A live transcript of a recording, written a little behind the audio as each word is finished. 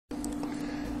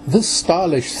This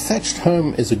stylish thatched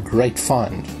home is a great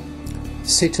find.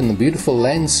 Set in the beautiful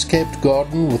landscaped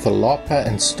garden with a lapa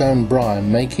and stone braai,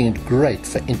 making it great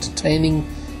for entertaining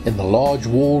in the large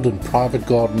walled and private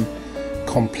garden,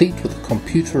 complete with a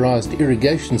computerised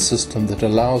irrigation system that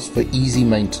allows for easy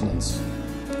maintenance.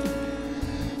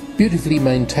 Beautifully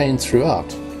maintained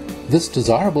throughout, this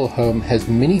desirable home has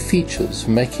many features,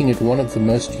 making it one of the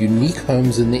most unique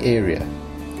homes in the area.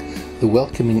 The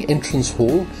welcoming entrance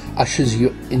hall ushers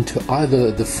you into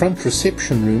either the front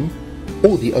reception room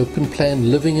or the open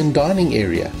plan living and dining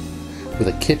area, with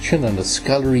a kitchen and a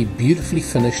scullery beautifully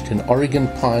finished in Oregon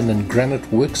pine and granite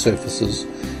work surfaces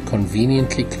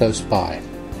conveniently close by.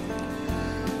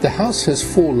 The house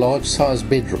has 4 large-sized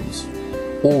bedrooms,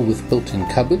 all with built-in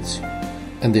cupboards,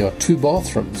 and there are 2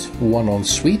 bathrooms, one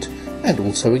ensuite and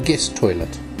also a guest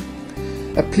toilet.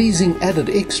 A pleasing added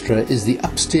extra is the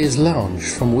upstairs lounge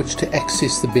from which to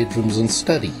access the bedrooms and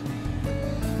study.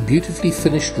 Beautifully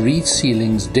finished reed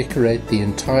ceilings decorate the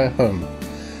entire home,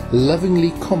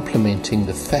 lovingly complementing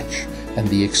the thatch and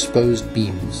the exposed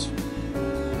beams.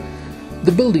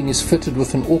 The building is fitted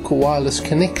with an Orca wireless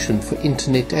connection for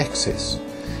internet access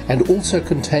and also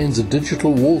contains a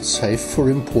digital wall safe for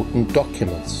important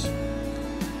documents.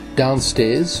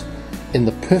 Downstairs, in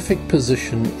the perfect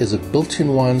position, is a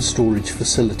built-in wine storage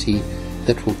facility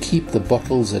that will keep the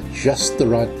bottles at just the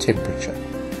right temperature.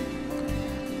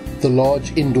 The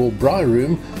large indoor braai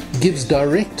room gives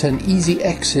direct and easy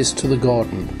access to the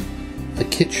garden, the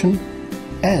kitchen,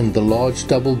 and the large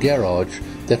double garage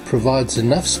that provides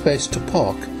enough space to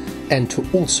park and to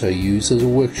also use as a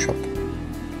workshop.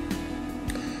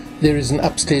 There is an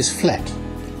upstairs flat,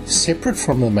 separate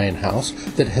from the main house,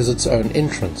 that has its own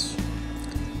entrance.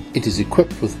 It is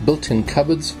equipped with built-in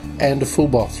cupboards and a full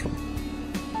bathroom.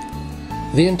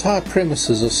 The entire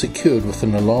premises are secured with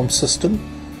an alarm system,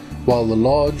 while the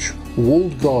large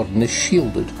walled garden is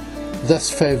shielded, thus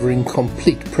favouring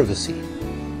complete privacy.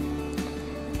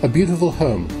 A beautiful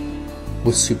home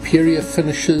with superior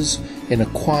finishes in a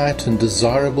quiet and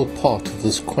desirable part of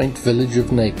this quaint village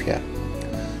of Napier,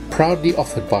 proudly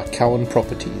offered by Cowan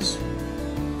Properties,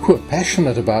 who are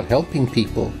passionate about helping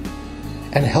people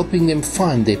and helping them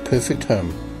find their perfect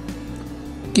home.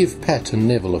 Give Pat and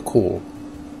Neville a call.